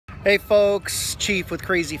Hey folks, Chief with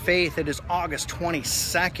Crazy Faith. It is August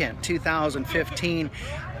 22nd, 2015.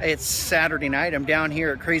 It's Saturday night. I'm down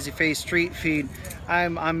here at Crazy Faith Street Feed.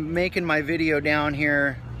 I'm making my video down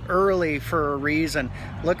here early for a reason.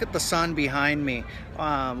 Look at the sun behind me.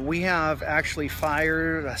 We have actually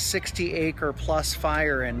fired a 60-acre plus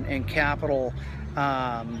fire in Capitol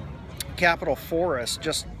Forest,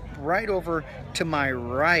 just right over to my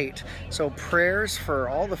right. So prayers for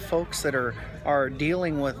all the folks that are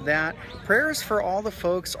dealing with that. Prayers for all the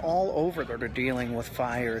folks all over that are dealing with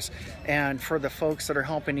fires, and for the folks that are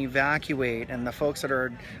helping evacuate and the folks that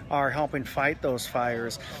are helping fight those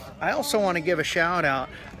fires. I also want to give a shout out.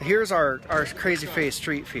 Here's our Crazy Faith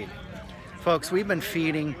Street Feed. Folks, we've been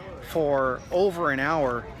feeding for over an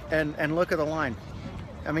hour, and look at the line.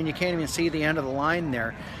 I mean, you can't even see the end of the line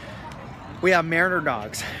there. We have Mariner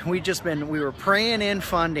dogs. We were praying in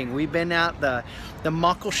funding. We've been at the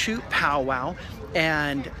Muckleshoot Pow Wow,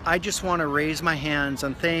 and I just want to raise my hands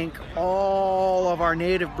and thank all of our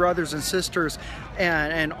Native brothers and sisters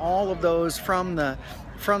and all of those from the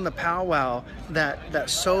powwow that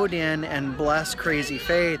sowed in and blessed Crazy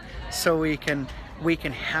Faith so we can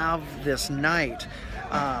have this night.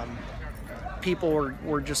 People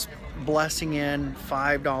were just blessing in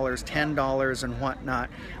 $5, $10 and whatnot.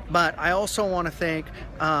 But I also want to thank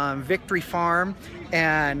Victory Farm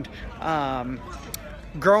and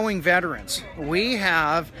Growing Veterans. We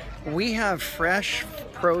have fresh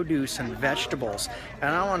produce and vegetables,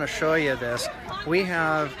 and I want to show you this. We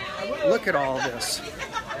have, look at all this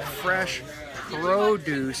fresh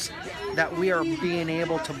produce that we are being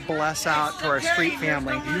able to bless out to our street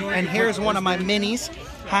family. And here's one of my minis.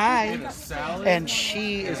 Hi. And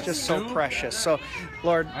she is just so precious. So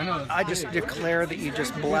Lord, I just declare that you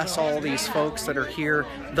just bless all these folks that are here,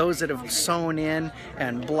 those that have sown in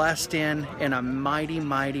and blessed in a mighty,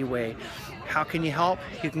 mighty way. How can you help?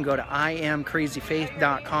 You can go to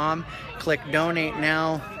IamCrazyFaith.com, click donate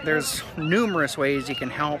now. There's numerous ways you can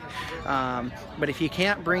help, but if you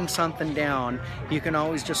can't bring something down, you can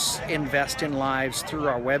always just invest in lives through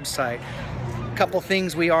our website. A couple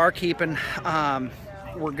things we are keeping,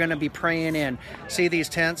 we're going to be praying in. See these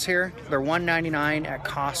tents here? They're $1.99 at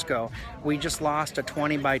Costco. We just lost a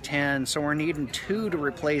 20 by 10, so we're needing 2 to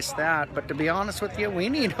replace that. But to be honest with you, we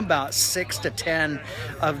need about 6 to 10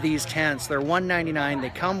 of these tents. They're $1.99. They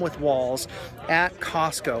come with walls at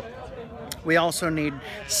Costco. We also need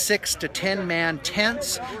 6 to 10 man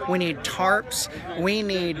tents. We need tarps. We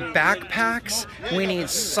need backpacks. We need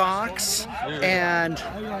socks and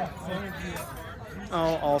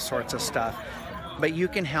all sorts of stuff. But you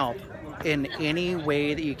can help in any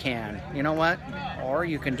way that you can. You know what? Or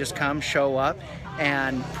you can just come, show up,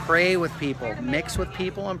 and pray with people. Mix with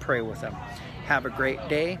people and pray with them. Have a great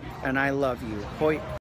day, and I love you. Hoi.